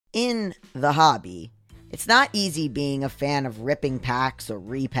In the hobby, it's not easy being a fan of ripping packs or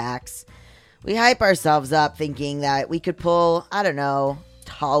repacks. We hype ourselves up thinking that we could pull,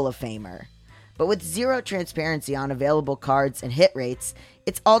 Hall of Famer. But with zero transparency on available cards and hit rates,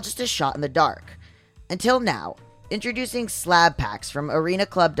 it's all just a shot in the dark. Until now, introducing slab packs from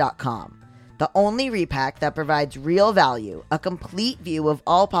arenaclub.com. The only repack that provides real value, a complete view of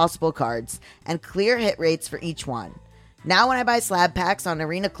all possible cards, and clear hit rates for each one. Now when I buy slab packs on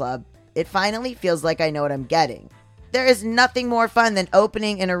Arena Club, it finally feels like I know what I'm getting. There is nothing more fun than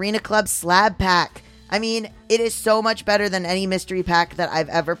opening an Arena Club slab pack. I mean, it is so much better than any mystery pack that I've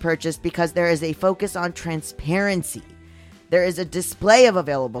ever purchased because there is a focus on transparency. There is a display of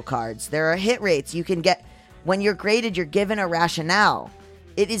available cards. There are hit rates you can get. When you're graded, you're given a rationale.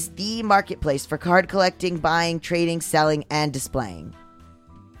 It is the marketplace for card collecting, buying, trading, selling, and displaying.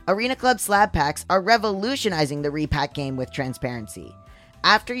 Arena Club slab packs are revolutionizing the repack game with transparency.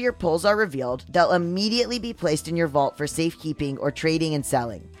 After your pulls are revealed, they'll immediately be placed in your vault for safekeeping or trading and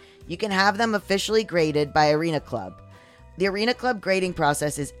selling. You can have them officially graded by Arena Club. The Arena Club grading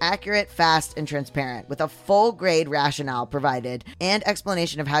process is accurate, fast, and transparent, with a full grade rationale provided and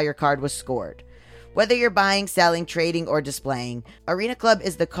explanation of how your card was scored. Whether you're buying, selling, trading, or displaying, Arena Club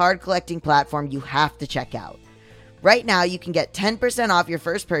is the card collecting platform you have to check out. Right now, you can get 10% off your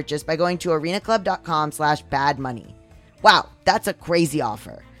first purchase by going to arenaclub.com/badmoney. Wow, that's a crazy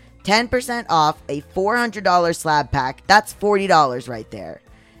offer. 10% off a $400 slab pack, that's $40 right there.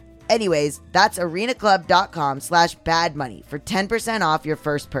 Anyways, that's arenaclub.com/badmoney for 10% off your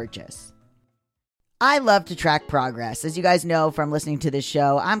first purchase. I love to track progress. As you guys know from listening to this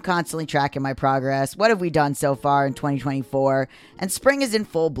show, I'm constantly tracking my progress. What have we done so far in 2024? And spring is in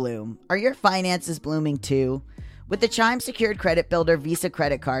full bloom. Are your finances blooming too? With the Chime Secured Credit Builder Visa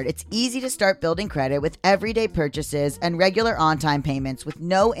credit card, it's easy to start building credit with everyday purchases and regular on-time payments with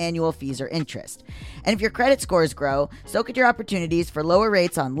no annual fees or interest. And if your credit scores grow, so could your opportunities for lower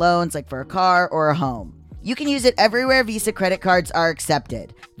rates on loans like for a car or a home. You can use it everywhere Visa credit cards are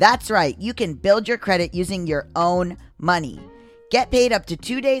accepted. That's right, you can build your credit using your own money. Get paid up to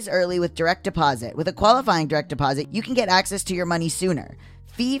 2 days early with direct deposit. With a qualifying direct deposit, you can get access to your money sooner.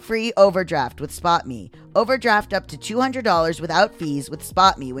 Fee-free overdraft with SpotMe. Overdraft up to $200 without fees with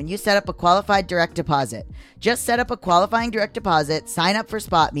SpotMe when you set up a qualified direct deposit. Just set up a qualifying direct deposit, sign up for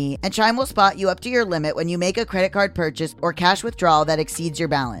SpotMe, and Chime will spot you up to your limit when you make a credit card purchase or cash withdrawal that exceeds your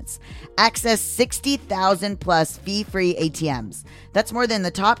balance. Access 60,000 plus fee-free ATMs. That's more than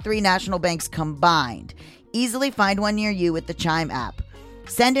the top 3 national banks combined. Easily find one near you with the Chime app.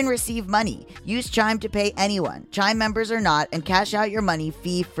 Send and receive money. Use Chime to pay anyone, Chime members or not, and cash out your money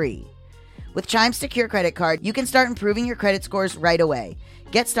fee-free. With Chime's secure credit card, you can start improving your credit scores right away.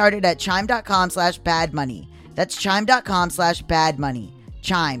 Get started at chime.com/badmoney. That's chime.com/badmoney.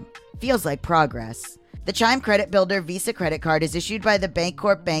 Chime. Feels like progress. The Chime Credit Builder Visa credit card is issued by the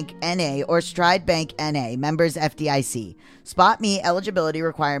Bancorp Bank N.A. or Stride Bank N.A., members FDIC. SpotMe eligibility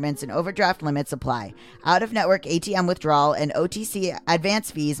requirements and overdraft limits apply. Out-of-network ATM withdrawal and OTC advance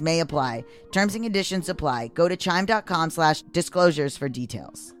fees may apply. Terms and conditions apply. Go to chime.com/disclosures for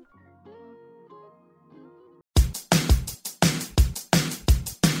details.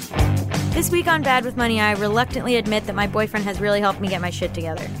 This week on Bad with Money, I reluctantly admit that my boyfriend has really helped me get my shit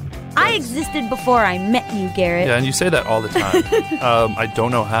together. I existed before I met you, Garrett. Yeah, and you say that all the time. I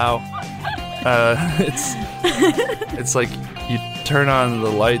don't know how. It's like you turn on the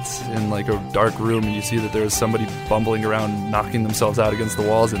lights in like a dark room and you see that there's somebody bumbling around knocking themselves out against the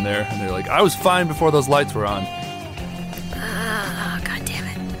walls in there, and they're like, I was fine before those lights were on. God damn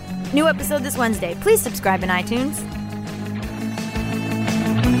it. New episode this Wednesday. Please subscribe in iTunes.